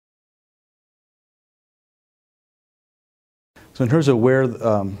So in terms of where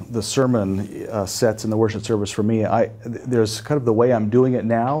the sermon sets in the worship service for me, there's kind of the way I'm doing it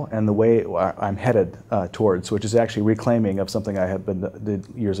now and the way I'm headed towards, which is actually reclaiming of something I had did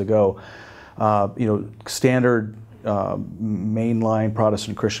years ago. Standard mainline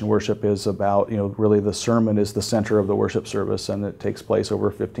Protestant Christian worship is about, really the sermon is the center of the worship service, and it takes place over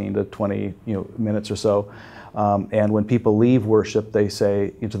 15 to 20 minutes or so. And when people leave worship, they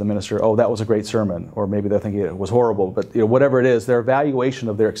say to the minister, "Oh, that was a great sermon," or maybe they're thinking it was horrible. But whatever it is, their evaluation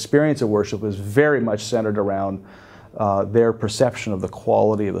of their experience of worship is very much centered around their perception of the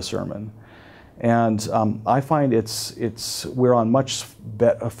quality of the sermon. And I find we're on much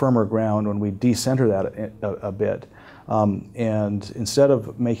firmer ground when we decenter that a bit. And instead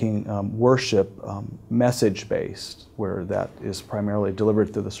of making worship message-based, where that is primarily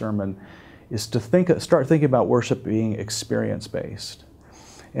delivered through the sermon, is to start thinking about worship being experience-based.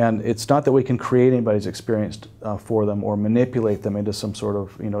 And it's not that we can create anybody's experience for them or manipulate them into some sort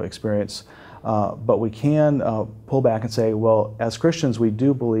of experience, but we can pull back and say, well, as Christians, we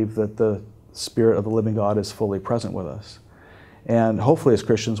do believe that the Spirit of the living God is fully present with us. And hopefully as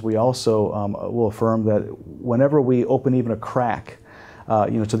Christians, we also will affirm that whenever we open even a crack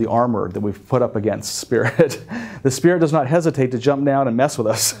to the armor that we've put up against Spirit, the Spirit does not hesitate to jump down and mess with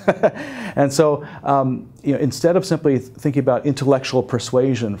us. And so instead of simply thinking about intellectual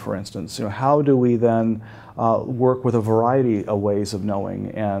persuasion, for instance, how do we then work with a variety of ways of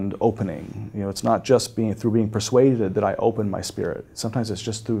knowing and opening? It's not just through being persuaded that I open my spirit. Sometimes it's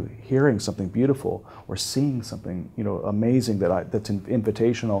just through hearing something beautiful or seeing something amazing that's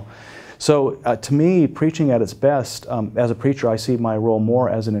invitational. So to me, preaching at its best, as a preacher, I see my role more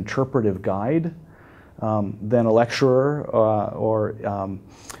as an interpretive guide than a lecturer,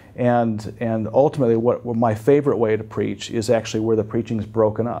 and ultimately what my favorite way to preach is actually where the preaching is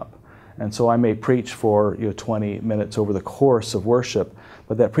broken up. And so I may preach for 20 minutes over the course of worship,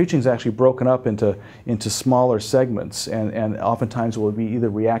 but that preaching is actually broken up into smaller segments, and oftentimes we'll be either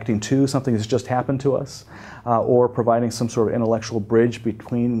reacting to something that's just happened to us, or providing some sort of intellectual bridge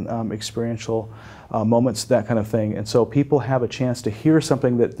between experiential moments, that kind of thing. And so people have a chance to hear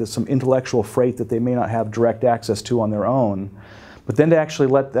something that's some intellectual freight that they may not have direct access to on their own, but then to actually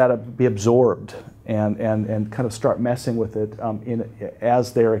let that be absorbed and kind of start messing with it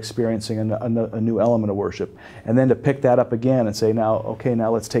as they're experiencing a new element of worship. And then to pick that up again and say, now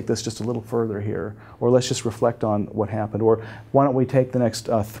let's take this just a little further here, or let's just reflect on what happened, or why don't we take the next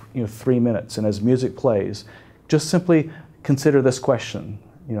 3 minutes, and as music plays, just simply consider this question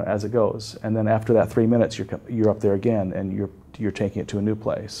as it goes. And then after that 3 minutes, you're up there again, and you're taking it to a new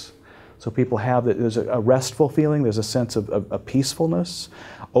place. So people have that. There's a restful feeling. There's a sense of peacefulness,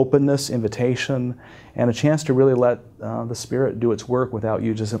 openness, invitation, and a chance to really let the Spirit do its work without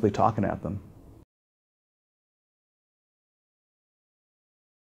you just simply talking at them.